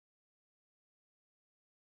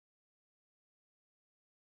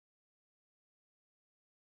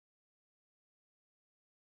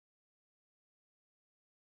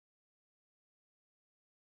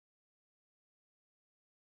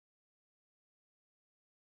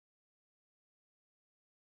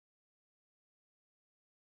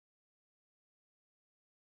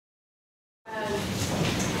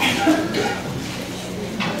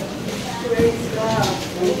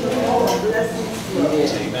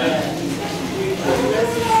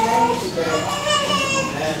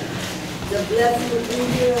The blessing of be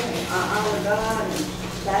here, I honor God and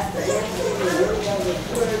Pastor Anthony and many other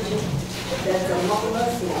clergy that's among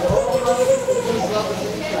us and all of us and brothers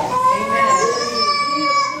in Christ. Amen. It is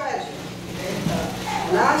a pleasure.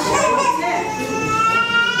 And I shall repent to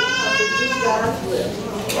do God's will.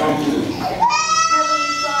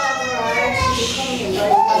 Heavenly Father, I ask you to come and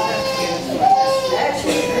right now. I ask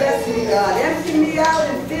you to bless me, God. Empty me out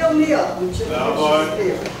and fill me up with your precious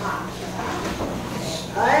spirit.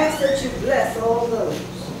 I ask that you bless all those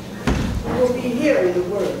who will be hearing the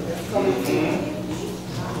word that's coming to me.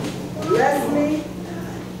 Bless me,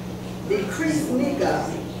 decrease me,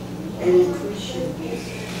 God, and increase you.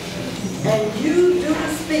 And you do the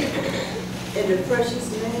speaking in the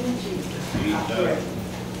precious name of Jesus. I pray.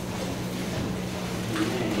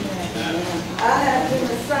 I have been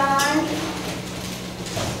assigned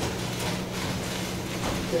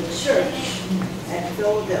the church at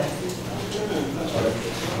Philadephia.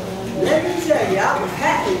 Let me tell you, I was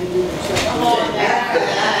happy to do the church. Come on now.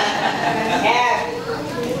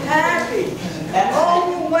 Happy. And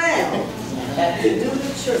overwhelmed to do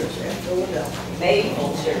the church at Philadephia.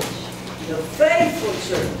 Faithful church. The faithful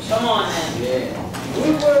church. Come on now. Yeah. We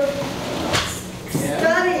were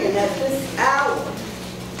studying at this hour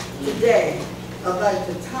today about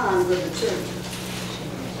the times of the churches.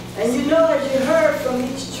 And you know, as you heard from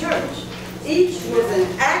each church, each was an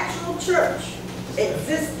actual church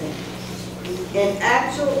existing in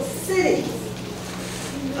actual cities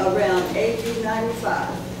around AD 95.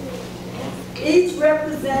 Each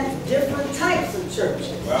represents different types of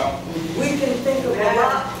churches. Wow. We can think of a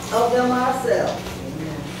lot of them ourselves.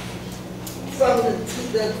 From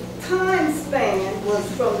the time span was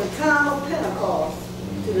from the time of Pentecost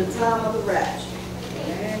to the time of the rapture.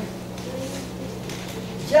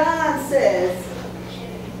 John says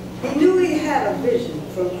he knew he had a vision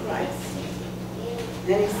from Christ.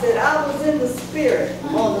 And he said, I was in the Spirit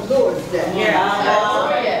on the Lord's day.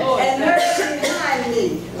 And heard behind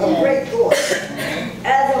me a great voice,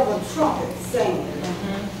 as of a trumpet saying,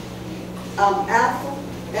 I'm Alpha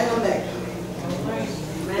and Omega,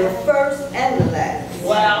 the first and the last.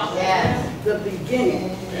 Wow. The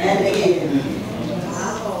beginning and the end.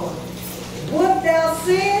 What thou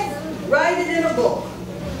seest, write it in a book,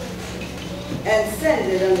 and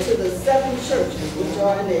send it unto the 7 churches which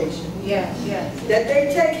are in Asia. That they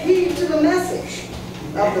take heed to the message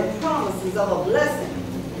of the promises of a blessing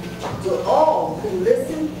to all who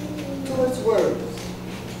listen to its words,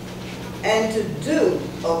 and to do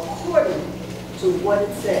according to what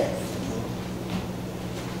it says.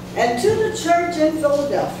 And to the church in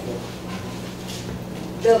Philadelphia,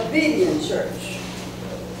 the obedient church,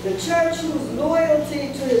 the church whose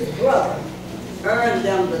loyalty to his brother earned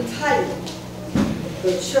them the title,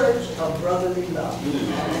 the church of brotherly love.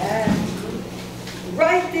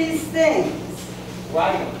 Write these things.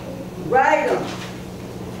 Write them.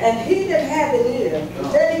 And he that hath an ear,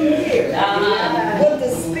 let him hear what the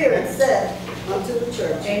Spirit said unto the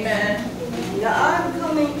church. Amen. Now I'm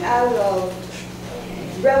coming out of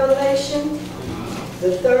Revelation,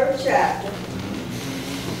 the 3rd chapter,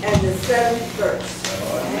 and the 7th verse.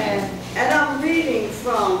 And I'm reading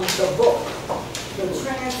from the book, the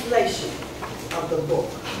translation of the book.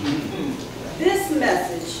 This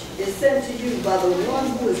message is sent to you by the one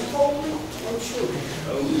who is holy and true,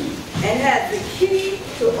 and has the key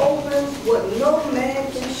to open what no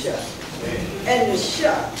man can shut, and to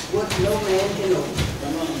shut what no man can open.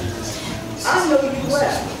 I know you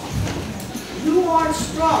well. You aren't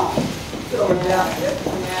strong, Philadephia,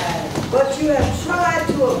 but you have tried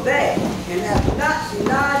to obey and have not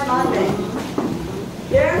denied my name.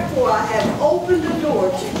 Therefore I have opened the door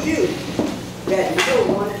to you that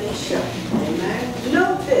no one can shut. Amen.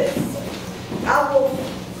 Note this. I will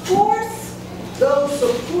force those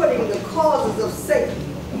supporting the causes of Satan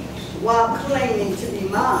while claiming to be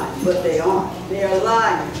mine, but they aren't. They are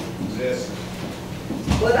lying. Yes.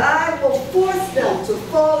 But I will force them to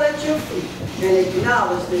fall at your feet and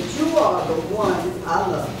acknowledge that you are the one I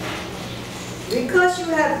love. Because you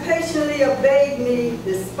have patiently obeyed me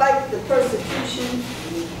despite the persecution,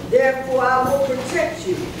 therefore I will protect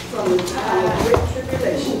you from the time of great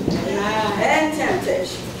tribulation and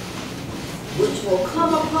temptation, which will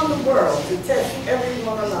come upon the world to test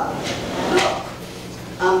everyone alive. Look,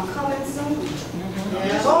 I'm coming soon.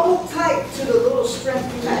 Hold tight to the little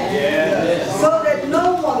strength you have, so that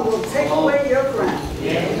no one will take away your crown.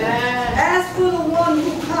 As for the one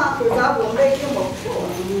who conquers, I will make him a pillar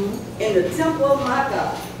in the temple of my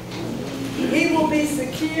God. He will be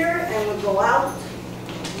secure and will go out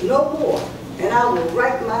no more, and I will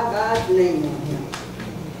write my God's name on him.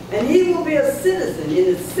 be a citizen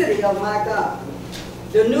in the city of my God,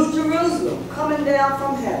 the new Jerusalem coming down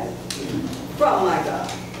from heaven, from my God.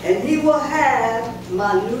 And he will have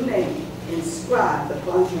my new name inscribed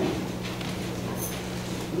upon him.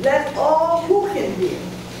 Let all who can hear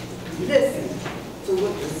listen to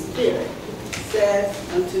what the Spirit says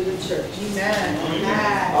unto the church. Amen.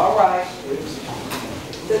 Amen. All right.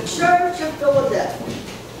 The church of Philadephia,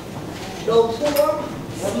 though poor,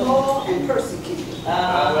 small, and persecuted,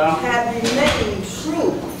 have remained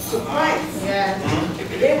true to Christ.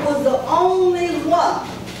 It was the only one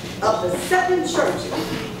of the 7 churches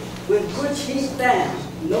with which he found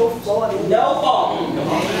no fault in no fault. He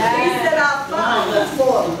said, I found no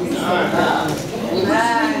fault in you. Which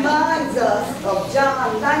reminds us of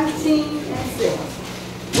John 19:6,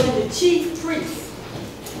 when the chief priests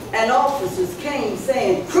and officers came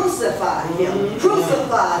saying, crucify him,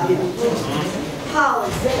 crucify him.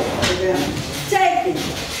 Pilate said to them, take him,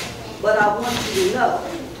 but I want you to know,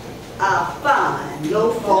 I find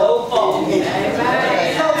no fault in him.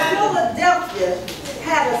 So Philadephia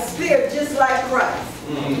had a spirit just like Christ.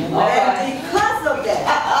 And because of that,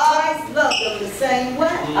 Christ loved them the same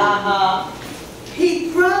way.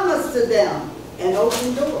 He promised to them an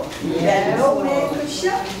open door that no man could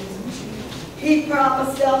shut. He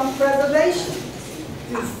promised them preservation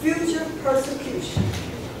through future persecution.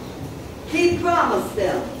 He promised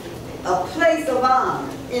them a place of honor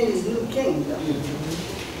in his new kingdom.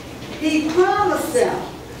 He promised them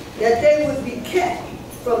that they would be kept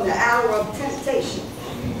from the hour of temptation,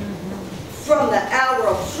 from the hour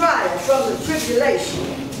of trial, from the tribulation.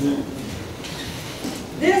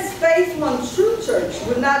 This faithful and true church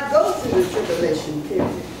would not go through the tribulation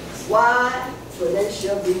period. Why? For they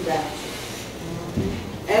shall be raptured.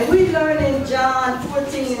 And we learn in John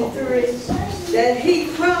 14:3 that he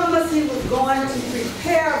promised he was going to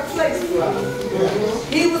prepare a place for us.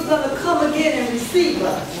 He was going to come again and receive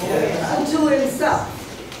us unto himself.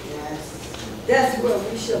 That's where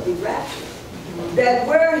we shall be raptured. That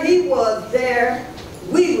where he was, there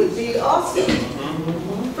we would be also.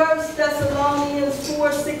 1 Thessalonians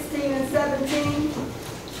 4:16 and 17.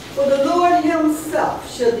 For the Lord himself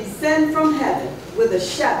shall descend from heaven with a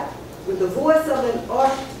shout, with the voice of an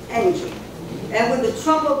archangel, and with the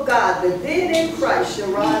trump of God, the dead in Christ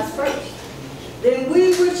shall rise first. Then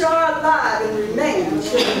we which are alive and remain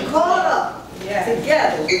shall be caught up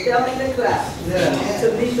together with them in the clouds to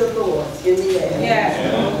meet the Lord in the air.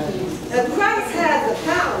 Now Christ has the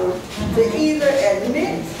power to either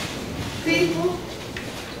admit people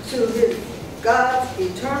to his God's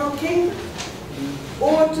eternal kingdom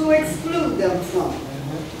or to exclude them from it.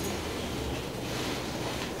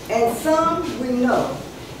 And some we know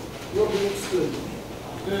will be excluded.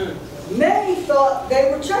 Many thought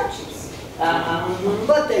they were churches,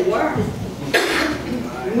 but they weren't.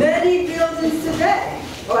 Many buildings today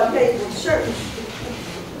are labeled church,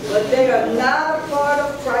 but they are not a part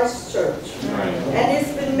of Christ's church. And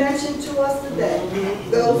it's been mentioned to us today,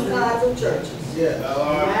 those kinds of churches.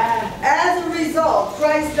 As a result,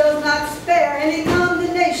 Christ does not spare any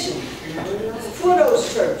condemnation for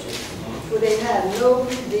those churches, for they have no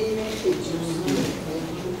redeeming features.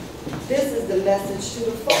 This is the message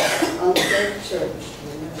to the false, unsaved church.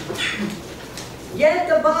 Yet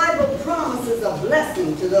the Bible promises a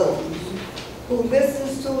blessing to those who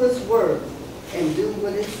listens to his word and do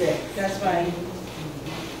what it says. That's right.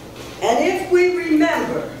 And if we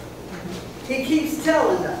remember, he keeps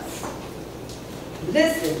telling us,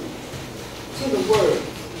 listen to the words,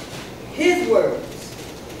 his words,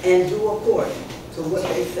 and do according to what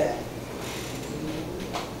they say.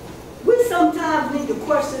 We sometimes need to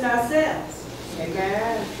question ourselves.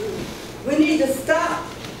 Amen. We need to stop.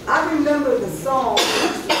 I remember the song we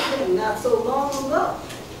used to sing not so long ago.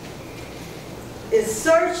 It's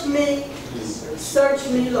search me,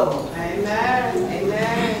 Lord. Amen.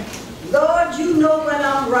 Amen. Lord, you know when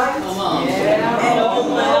I'm right. And you know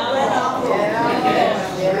when I'm wrong.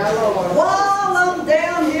 While I'm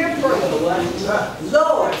down here praying,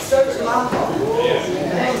 Lord, search my heart.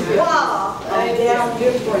 While I'm down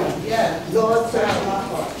here praying, Lord, search my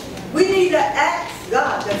heart. We need to ask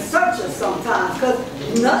God to search us sometimes, because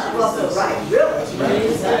none of us are right, really.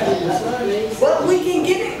 But we can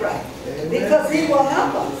get it right, because he will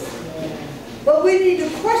help us. But we need to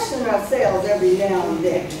question ourselves every now and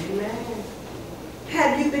then.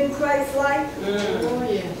 Have you been Christ-like? Oh,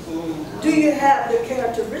 yes. Do you have the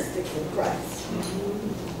characteristics of Christ?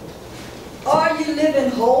 Are you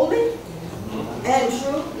living holy and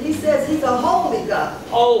true? He says he's a holy God.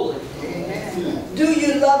 Holy. Do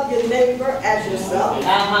you love your neighbor as yourself?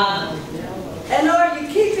 And are you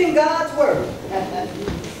keeping God's word?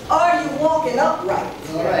 Are you walking upright?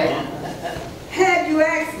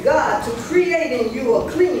 God to create in you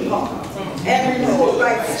a clean heart and renew a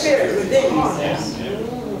right spirit within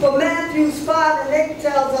you. For Matthew 5 and 8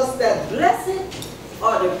 tells us that blessed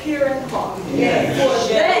are the pure in heart, for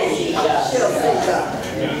they shall see God.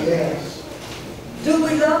 Do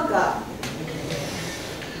we love God?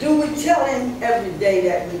 Do we tell Him every day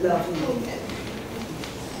that we love Him?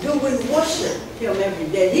 Do we worship Him every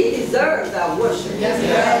day? He deserves our worship.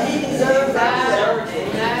 And He deserves our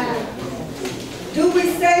worship. Do we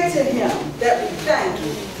say to Him that we thank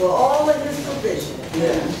Him for all of His provision?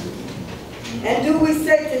 And do we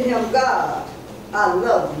say to Him, God, I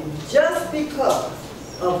love you just because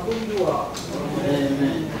of who you are?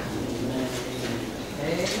 Amen.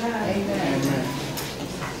 Amen. Amen.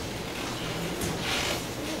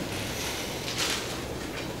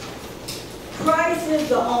 Christ is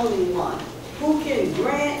the only one who can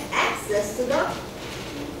grant access to God.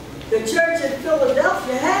 The church in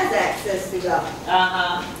Philadephia has access to God.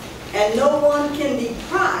 And no one can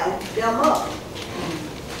deprive them of it.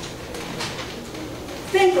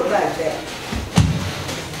 Think about that.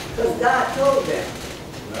 Because God told them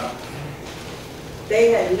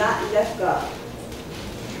they had not left God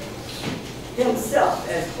Himself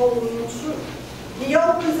as holy and true. He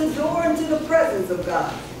opens the door into the presence of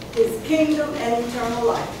God, His kingdom and eternal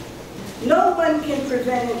life. No one can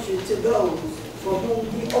prevent entry to those for whom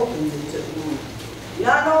He opens it to.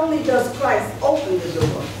 Not only does Christ open the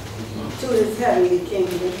door to His heavenly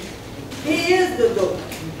kingdom, He is the door.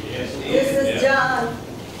 This is John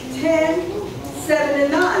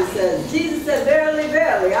 10:7-9 says, Jesus said, verily,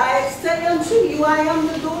 verily, I say unto you, I am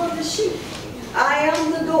the door of the sheep. I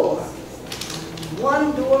am the door.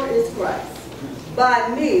 One door is Christ. By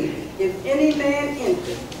me, if any man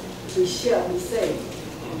enter, he shall be saved,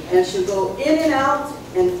 and shall go in and out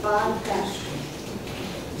and find pasture.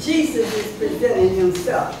 Jesus is presenting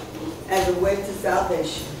Himself as a way to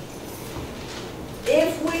salvation.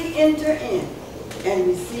 If we enter in and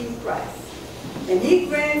receive Christ, and He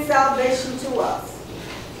grants salvation to us,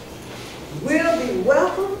 we'll be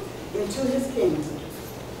welcomed into His kingdom.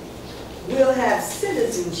 We'll have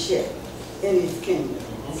citizenship in His kingdom.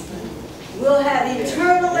 We'll have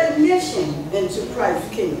eternal admission into Christ's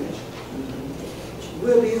kingdom.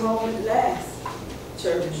 We'll be home at last,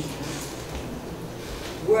 church,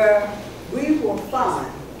 where we will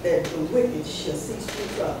find that the wicked shall cease from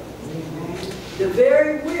trouble. The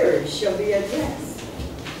very weary shall be at rest.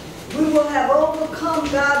 We will have overcome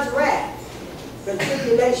God's wrath from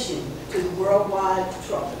tribulation to worldwide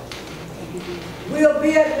trouble. We'll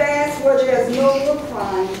be at last where there's no more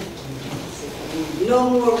crime, no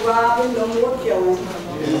more robbing, no more killing,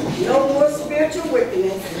 no more spiritual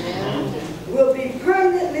wickedness. We'll be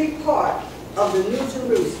permanently part of the New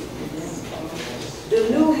Jerusalem, the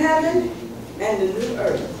new heaven and the new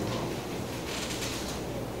earth.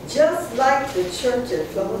 Just like the church at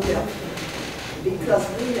Philadephia, because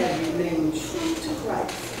we have remained true to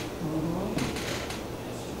Christ.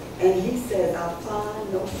 And He says, I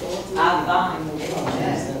find no fault in you. I find no fault in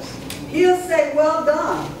Jesus. He'll say, well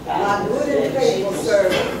done, my good and faithful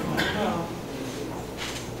servant.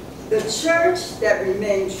 The church that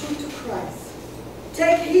remained true to Christ.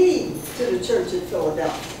 Take heed to the church at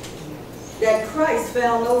Philadelphia, that Christ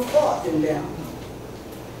found no fault in them.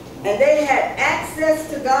 And they had access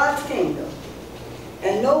to God's kingdom,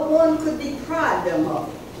 and no one could deprive them of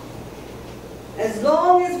it. As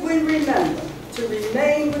long as we remember to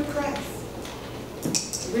remain with Christ,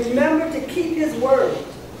 remember to keep His word,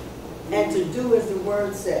 and to do as the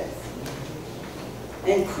word says.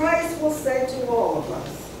 And Christ will say to all of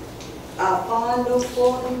us, I find no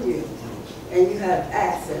fault in you, and you have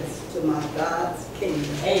access to my God's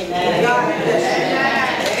kingdom. Amen. God bless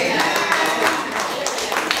you. Amen.